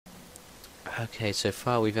Okay, so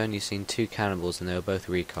far we've only seen two cannibals and they were both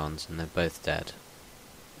recons and they're both dead.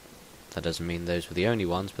 That doesn't mean those were the only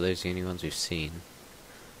ones, but those are the only ones we've seen.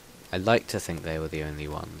 I'd like to think they were the only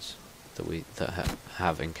ones that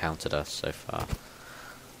have encountered us so far.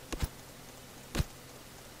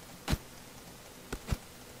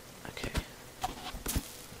 Okay.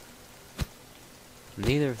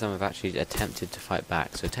 Neither of them have actually attempted to fight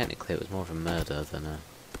back, so technically it was more of a murder than a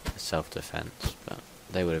self-defense, but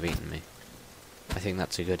they would have eaten me. I think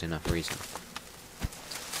that's a good enough reason.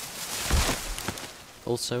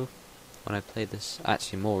 Also, when I played this,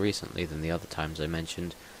 actually more recently than the other times I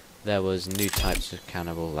mentioned, there was new types of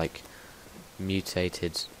cannibal, like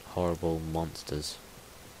mutated, horrible monsters.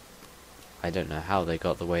 I don't know how they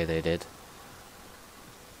got the way they did,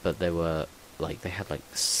 but they were, like, they had like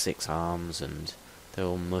 6 arms and they're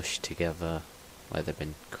all mushed together, like they've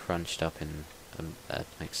been crunched up in an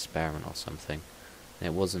experiment or something. And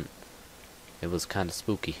it was kind of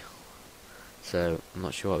spooky. So, I'm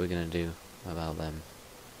not sure what we're going to do about them.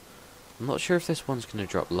 I'm not sure if this one's going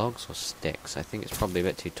to drop logs or sticks. I think it's probably a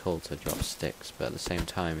bit too tall to drop sticks, but at the same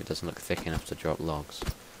time it doesn't look thick enough to drop logs.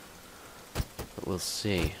 But we'll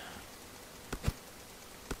see.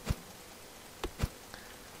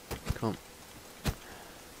 Come on.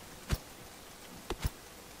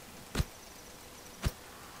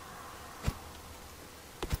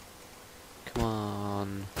 Come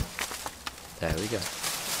on. There we go.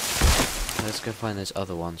 Let's go find those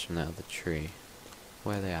other ones from that other tree.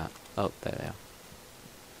 Where are they at? Oh, there they are.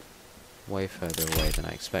 Way further away than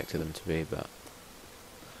I expected them to be, but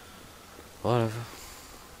whatever.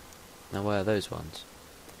 Now where are those ones?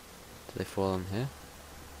 Do they fall on here?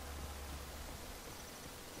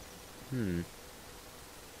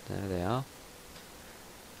 There they are.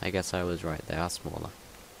 I guess I was right, they are smaller.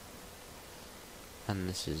 And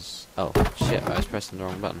this is... oh, shit, I was pressing the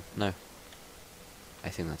wrong button. No. I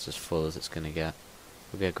think that's as full as it's gonna get.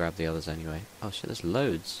 We'll go grab the others anyway. Oh shit, there's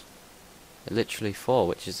loads. Literally 4,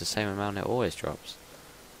 which is the same amount it always drops.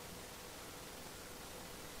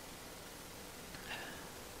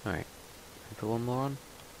 Alright. Put one more on?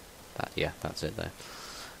 Yeah, that's it there.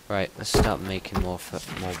 Right, let's start making more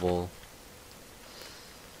wool.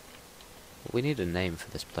 We need a name for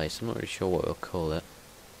this place. I'm not really sure what we'll call it.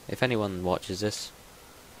 If anyone watches this,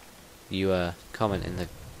 you comment in the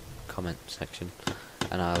comment section,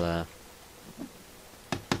 and I'll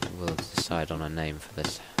we'll decide on a name for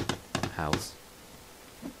this house.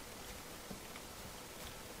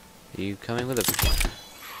 Are you coming with a...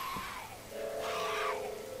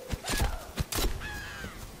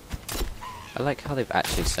 I like how they've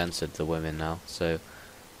actually censored the women now, so,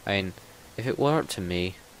 I mean, if it were up to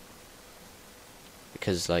me,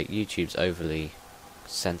 because, like, YouTube's overly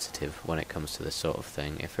sensitive when it comes to this sort of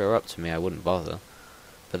thing, if it were up to me I wouldn't bother,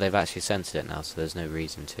 but they've actually censored it now, so there's no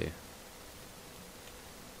reason to.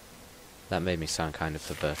 That made me sound kind of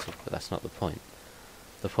perverted, but that's not the point.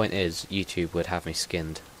 The point is, YouTube would have me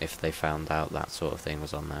skinned if they found out that sort of thing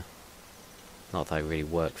was on there. Not that I really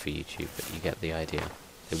work for YouTube, but you get the idea.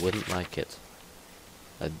 They wouldn't like it.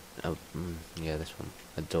 Yeah, this one.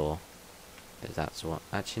 A door. That's what...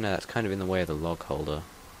 actually, no, that's kind of in the way of the log holder.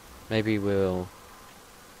 Maybe we'll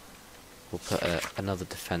put another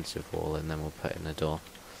defensive wall, and then we'll put in a door.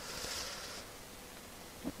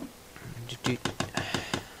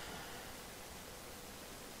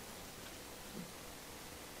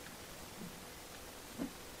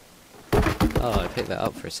 Oh, I picked that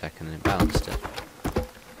up for a second and it bounced it.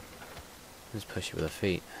 Let's push it with our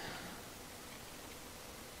feet.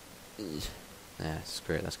 Yeah,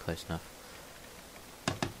 screw it, that's close enough.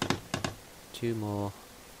 2 more.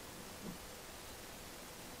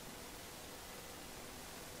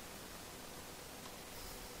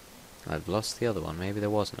 I've lost the other one, maybe there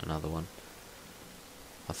wasn't another one.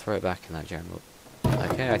 I'll throw it back in that general.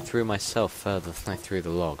 Okay, I threw myself further than I threw the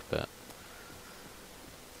log, but...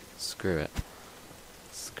 screw it.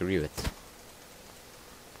 Screw it.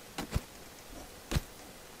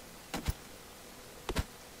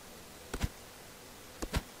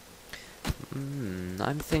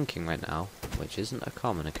 I'm thinking right now, which isn't a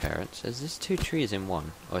common occurrence, is this 2 trees in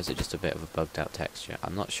one? Or is it just a bit of a bugged out texture?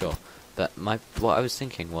 I'm not sure. But what I was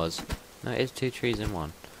thinking was, no, it is 2 trees in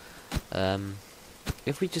one.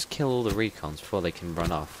 If we just kill all the recons before they can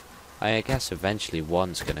run off, I guess eventually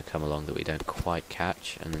one's going to come along that we don't quite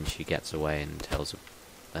catch, and then she gets away and tells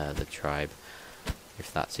the tribe,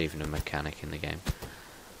 if that's even a mechanic in the game.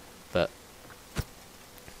 But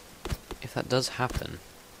if that does happen,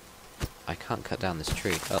 I can't cut down this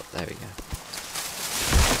tree. Oh, there we go.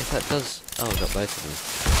 If that does... oh, I got both of them.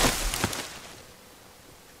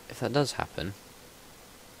 If that does happen,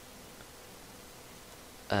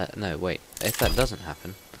 No, wait. If that doesn't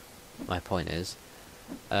happen, my point is,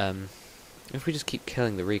 if we just keep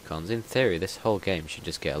killing the recons, in theory, this whole game should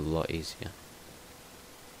just get a lot easier.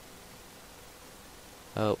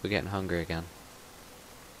 Oh, we're getting hungry again.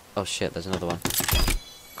 Oh shit, there's another one.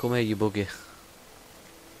 Come here, you buggy.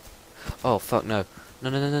 Oh fuck no. No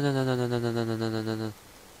no no no no no no no no no no no no no no.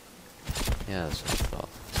 Yeah, that's what I thought.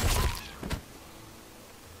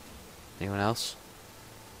 Anyone else?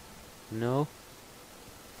 No?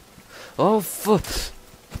 Oh fuck!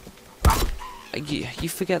 You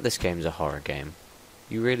forget this game's a horror game.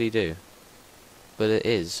 You really do. But it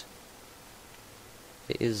is.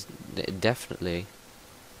 It definitely.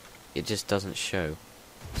 It just doesn't show.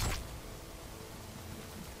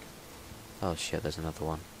 Oh shit, there's another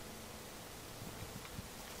one.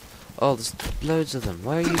 Oh, there's loads of them.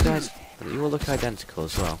 Why are you guys... You all look identical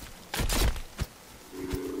as well.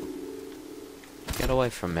 Get away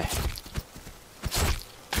from me.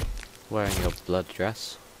 Wearing your blood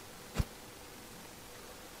dress.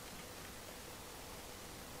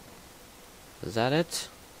 Is that it?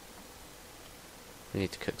 We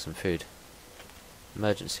need to cook some food.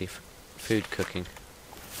 Emergency food cooking.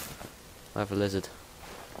 I have a lizard.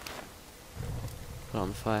 Put it on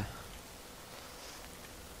the fire.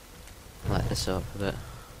 Light this up a bit.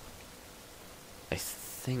 I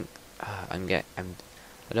think I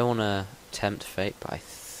don't want to tempt fate, but I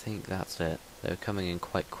think that's it. They're coming in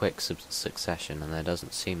quite quick succession, and there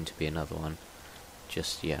doesn't seem to be another one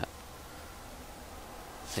just yet.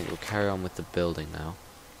 I think we'll carry on with the building now.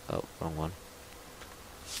 Oh, wrong one.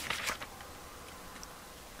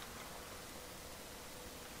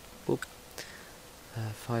 Boop.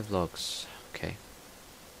 5 logs. Okay.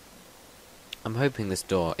 I'm hoping this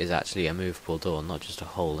door is actually a movable door, not just a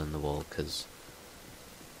hole in the wall, because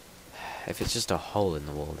if it's just a hole in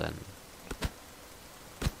the wall, then...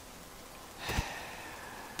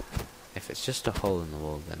 If it's just a hole in the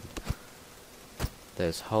wall, then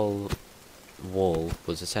this whole wall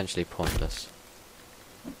was essentially pointless.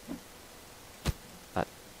 That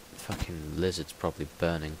fucking lizard's probably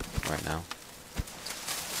burning right now.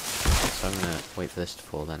 So I'm gonna wait for this to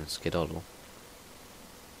fall then and skedaddle.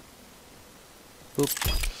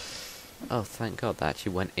 Boop. Oh, thank God, that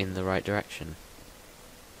actually went in the right direction.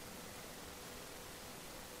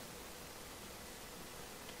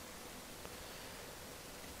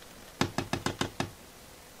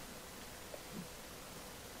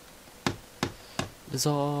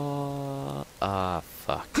 Ah,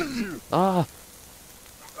 fuck. Ah!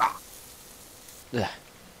 Ugh.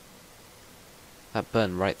 That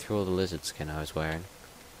burned right through all the lizard skin I was wearing.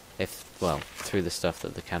 Well, through the stuff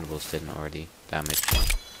that the cannibals didn't already damage.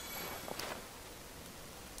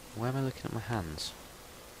 Why am I looking at my hands?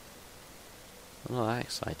 Not that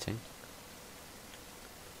exciting.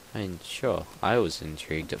 I mean, sure, I was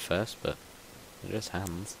intrigued at first, but they're just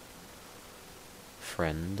hands.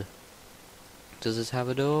 Friend. Does this have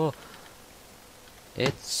a door?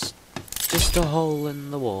 It's just a hole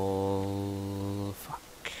in the wall. Fuck.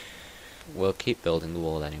 We'll keep building the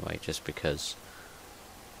wall anyway, just because.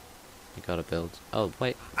 You gotta build. Oh,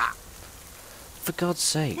 wait. For God's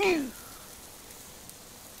sake. There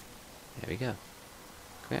we go.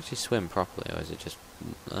 Can we actually swim properly, or is it just...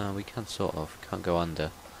 we can sort of. Can't go under.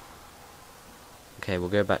 Okay, we'll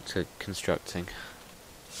go back to constructing.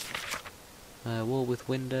 Wall with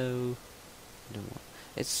window.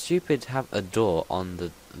 It's stupid to have a door on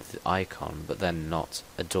the icon, but then not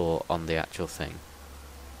a door on the actual thing.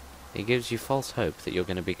 It gives you false hope that you're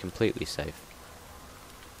going to be completely safe.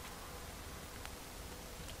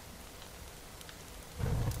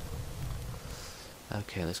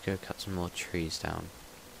 Okay, let's go cut some more trees down.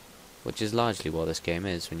 Which is largely what this game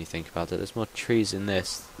is when you think about it. There's more trees in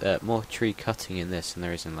this, more tree cutting in this than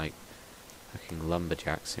there is in like fucking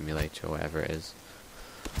Lumberjack Simulator or whatever it is.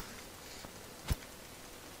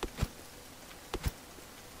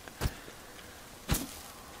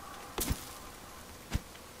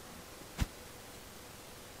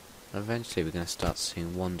 Eventually we're going to start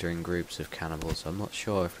seeing wandering groups of cannibals. I'm not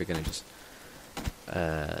sure if we're going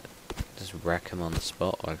to just wreck them on the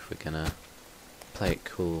spot, or if we're going to play it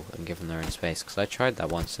cool and give them their own space. Because I tried that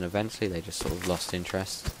once and eventually they just sort of lost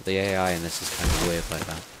interest. The AI in this is kind of weird like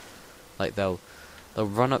that. Like they'll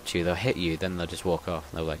run up to you, they'll hit you, then they'll just walk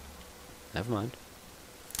off. They're like, never mind.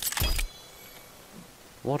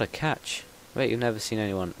 What a catch. Wait, you've never seen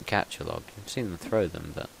anyone catch a log. You've seen them throw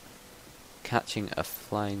them, but... catching a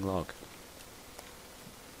flying log.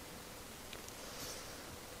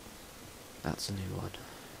 That's a new one.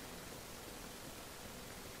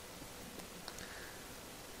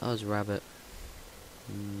 That was a rabbit.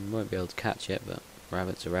 Won't be able to catch it, but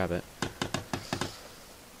rabbit's a rabbit.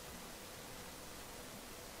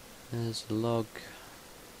 There's a log.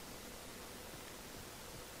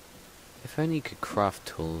 If only you could craft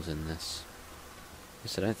tools in this.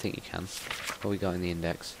 Yes, I don't think you can. What we got in the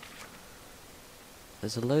index?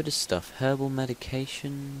 There's a load of stuff. Herbal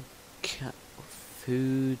medication, cat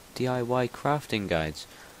food, DIY crafting guides.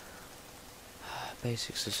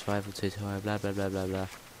 Basics of survival tutorial, blah blah blah blah blah.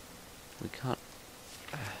 We can't...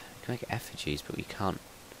 we can make effigies, but we can't...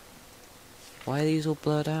 Why are these all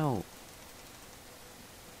blurred out?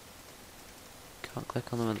 Can't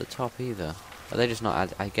click on them at the top either. Are they just not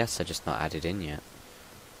add? I guess they're just not added in yet.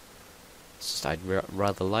 It's just I'd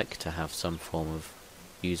rather like to have some form of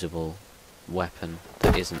usable weapon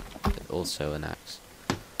that isn't also an axe.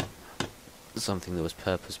 Something that was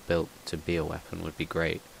purpose-built to be a weapon would be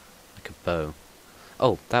great. Like a bow.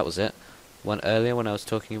 Oh, that was it. Earlier when I was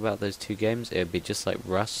talking about those two games, it would be just like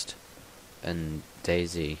Rust and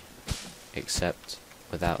DayZ, except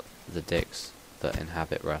without the dicks that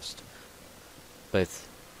inhabit Rust. Both...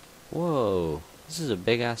 Whoa! This is a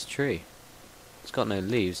big-ass tree. It's got no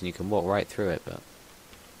leaves and you can walk right through it, but...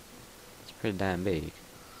 it's pretty damn big.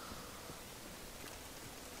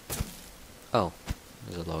 Oh,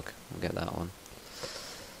 there's a log. I'll get that one.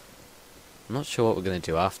 I'm not sure what we're going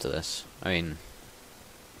to do after this. I mean...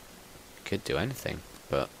 could do anything,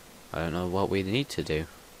 but I don't know what we need to do.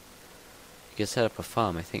 You can set up a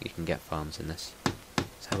farm. I think you can get farms in this.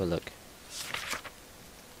 Let's have a look.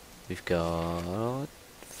 We've got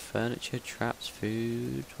furniture, traps,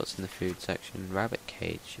 food. What's in the food section? Rabbit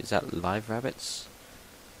cage. Is that live rabbits?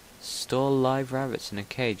 Store live rabbits in a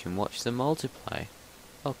cage and watch them multiply.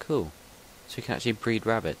 Oh, cool. So we can actually breed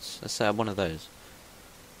rabbits. Let's set up one of those.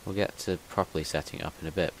 We'll get to properly setting it up in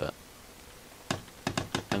a bit, but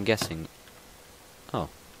I'm guessing... Oh.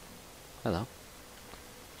 Hello.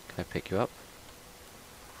 Can I pick you up?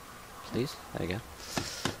 Please? There you go.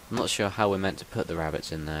 I'm not sure how we're meant to put the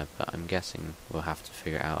rabbits in there, but I'm guessing we'll have to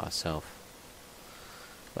figure it out ourselves.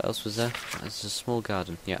 What else was there? There's a small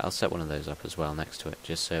garden. Yeah, I'll set one of those up as well next to it,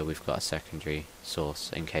 just so we've got a secondary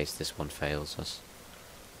source in case this one fails us.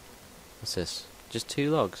 What's this? Just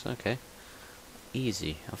 2 logs, okay.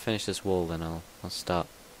 Easy. I'll finish this wall, then I'll start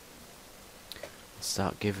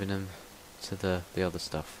giving them to the other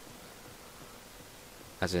stuff.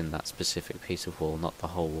 As in that specific piece of wall, not the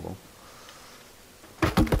whole wall.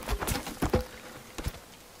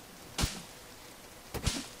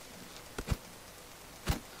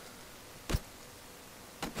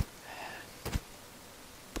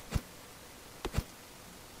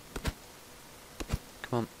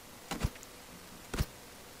 Come on.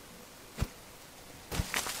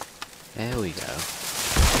 There we go.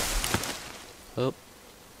 Oh.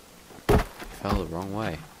 Fell the wrong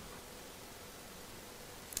way.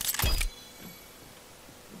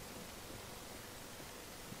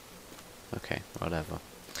 Okay, whatever.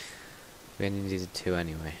 We only needed 2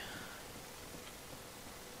 anyway.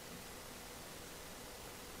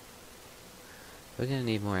 We're gonna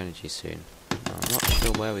need more energy soon. I'm not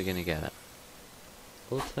sure where we're gonna get it.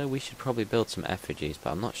 Also, we should probably build some effigies,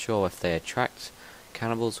 but I'm not sure if they attract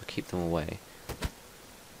cannibals or keep them away.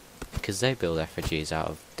 Because they build effigies out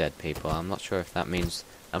of dead people. I'm not sure if that means...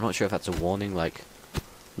 I'm not sure if that's a warning, like,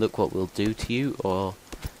 look what we'll do to you, or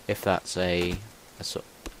if that's a sort...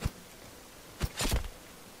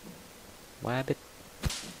 Wabbit?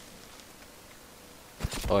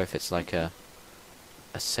 Or if it's like a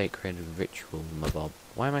sacred ritual mabob.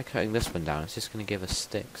 Why am I cutting this one down? It's just going to give us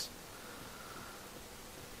sticks.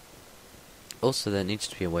 Also, there needs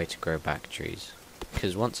to be a way to grow back trees.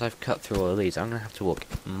 Because once I've cut through all of these, I'm going to have to walk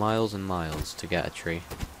miles and miles to get a tree.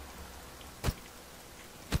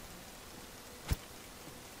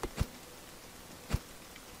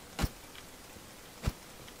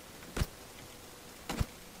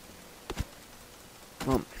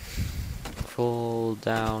 Come on. Fall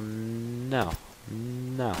down now.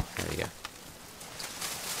 Now. There we go.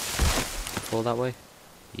 Fall that way?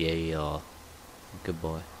 Yeah. Good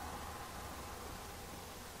boy.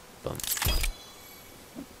 Boom.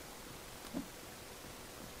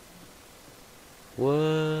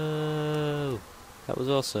 Whoa! That was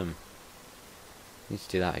awesome. Need to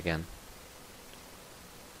do that again.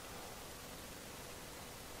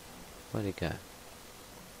 Where'd it go?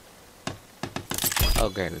 Oh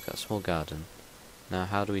great, we've got a small garden. Now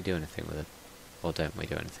how do we do anything with it? Or don't we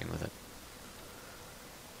do anything with it?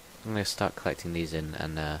 I'm going to start collecting these in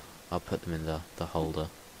and I'll put them in the holder,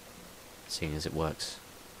 seeing as it works.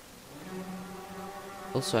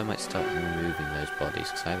 Also, I might start removing those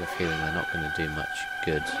bodies, because I have a feeling they're not going to do much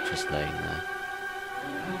good just laying there.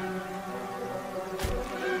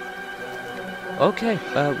 Okay,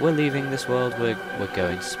 we're leaving this world. We're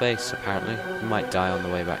going to space. Apparently, we might die on the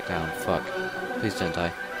way back down. Fuck! Please don't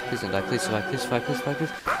die. Please don't die. Please survive. Please survive. Please survive.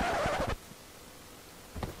 Please.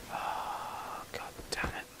 Oh, God damn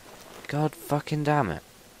it! God fucking damn it!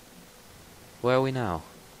 Where are we now?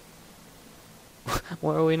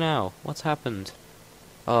 Where are we now? What's happened?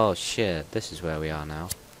 Oh shit! This is where we are now.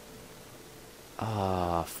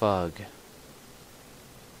 Ah, fug.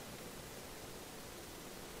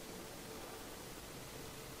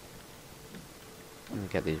 Let me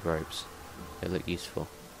get these ropes. They look useful.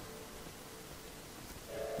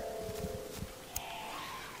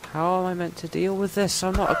 How am I meant to deal with this?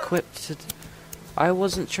 I'm not equipped to... I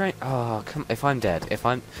wasn't trained... Oh, come... If I'm dead, if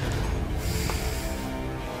I'm...